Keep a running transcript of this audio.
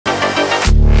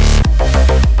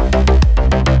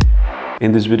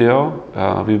In this video,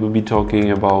 we will be talking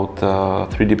about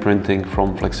 3D printing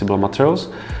from flexible materials,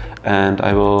 and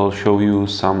I will show you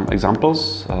some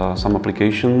examples, some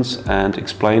applications, and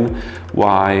explain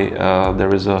why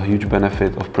there is a huge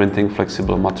benefit of printing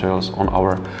flexible materials on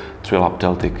our TRILAB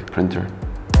DeltiQ printer.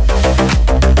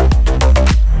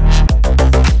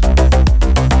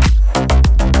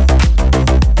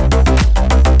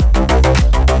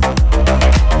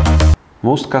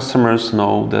 Most customers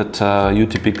know that you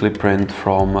typically print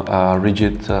from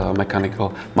rigid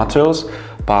mechanical materials,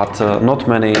 but not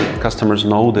many customers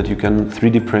know that you can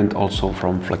 3D print also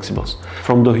from flexibles.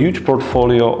 From the huge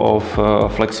portfolio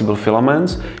of flexible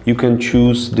filaments, you can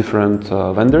choose different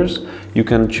vendors. You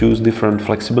can choose different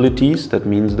flexibilities, that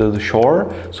means the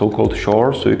shore, so-called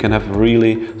shore, so you can have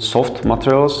really soft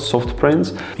materials, soft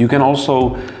prints. You can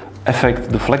also affect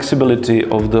the flexibility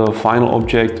of the final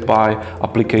object by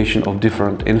application of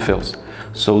different infills.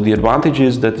 So the advantage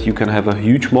is that you can have a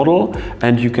huge model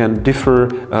and you can differ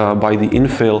by the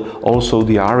infill also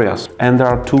the areas. And there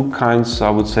are two kinds,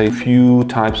 I would say, few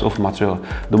types of material.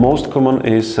 The most common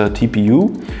is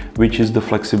TPU, which is the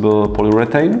flexible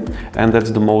polyurethane, and that's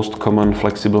the most common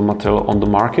flexible material on the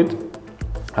market.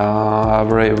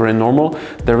 Very normal.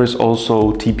 There is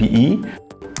also TPE.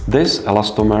 This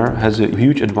elastomer has a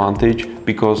huge advantage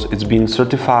because it's been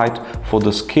certified for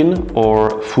the skin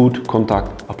or food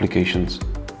contact applications.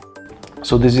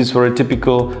 So this is a very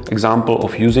typical example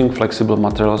of using flexible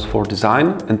materials for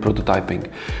design and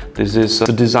prototyping. This is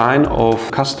the design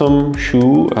of custom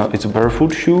shoe. It's a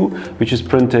barefoot shoe which is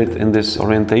printed in this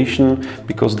orientation,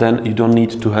 because then you don't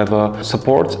need to have a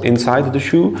support inside the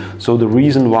shoe. So the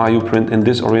reason why you print in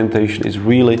this orientation is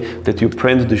really that you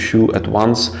print the shoe at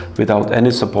once without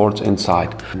any supports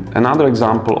inside. Another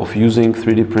example of using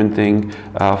 3D printing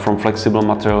from flexible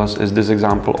materials is this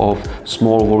example of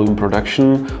small volume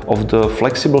production of the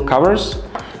flexible covers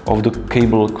of the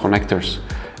cable connectors.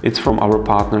 It's from our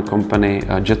partner company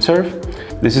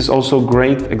JetServe. This is also a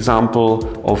great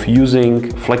example of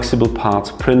using flexible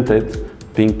parts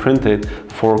being printed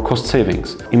for cost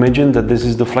savings. Imagine that this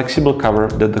is the flexible cover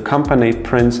that the company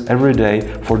prints every day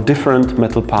for different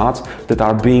metal parts that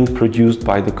are being produced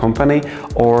by the company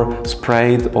or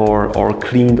sprayed or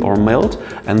cleaned or milled,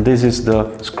 and this is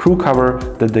the screw cover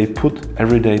that they put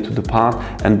every day to the part,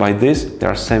 and by this they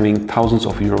are saving thousands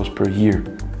of euros per year.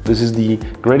 This is the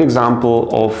great example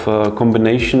of a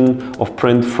combination of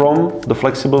print from the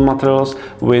flexible materials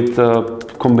with a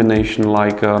combination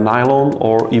like nylon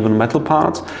or even metal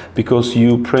parts, because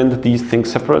you print these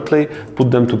things separately,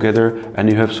 put them together, and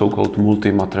you have so-called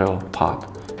multi-material part.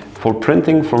 For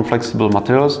printing from flexible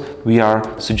materials, we are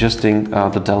suggesting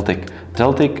the DeltiQ.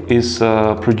 DeltiQ is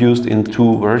produced in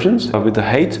two versions, with the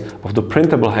height of the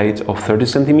printable height of 30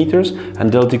 centimeters,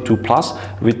 and DeltiQ 2 Plus,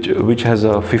 which has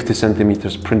a 50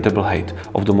 centimeters printable height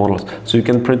of the models. So you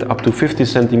can print up to 50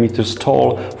 centimeters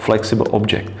tall flexible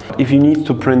object. If you need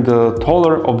to print the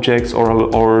taller objects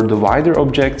or the wider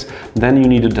objects, then you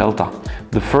need a Delta.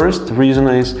 The first reason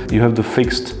is you have the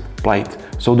fixed plate.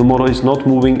 So the model is not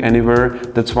moving anywhere.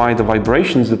 That's why the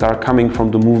vibrations that are coming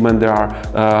from the movement, they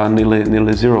are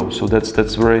nearly zero. So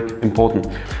that's very important.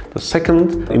 The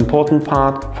second important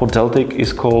part for DeltiQ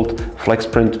is called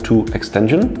FlexPrint 2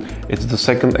 extension. It's the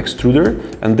second extruder,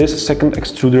 and this second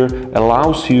extruder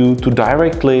allows you to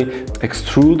directly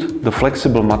extrude the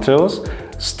flexible materials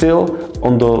still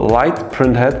on the light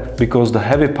print head, because the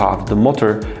heavy part, the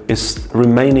motor, is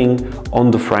remaining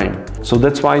on the frame. So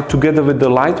that's why together with the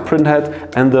light print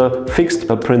head and the fixed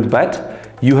print bed,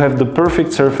 you have the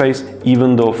perfect surface,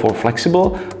 even though for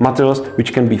flexible materials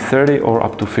which can be 30 or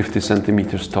up to 50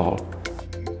 centimeters tall.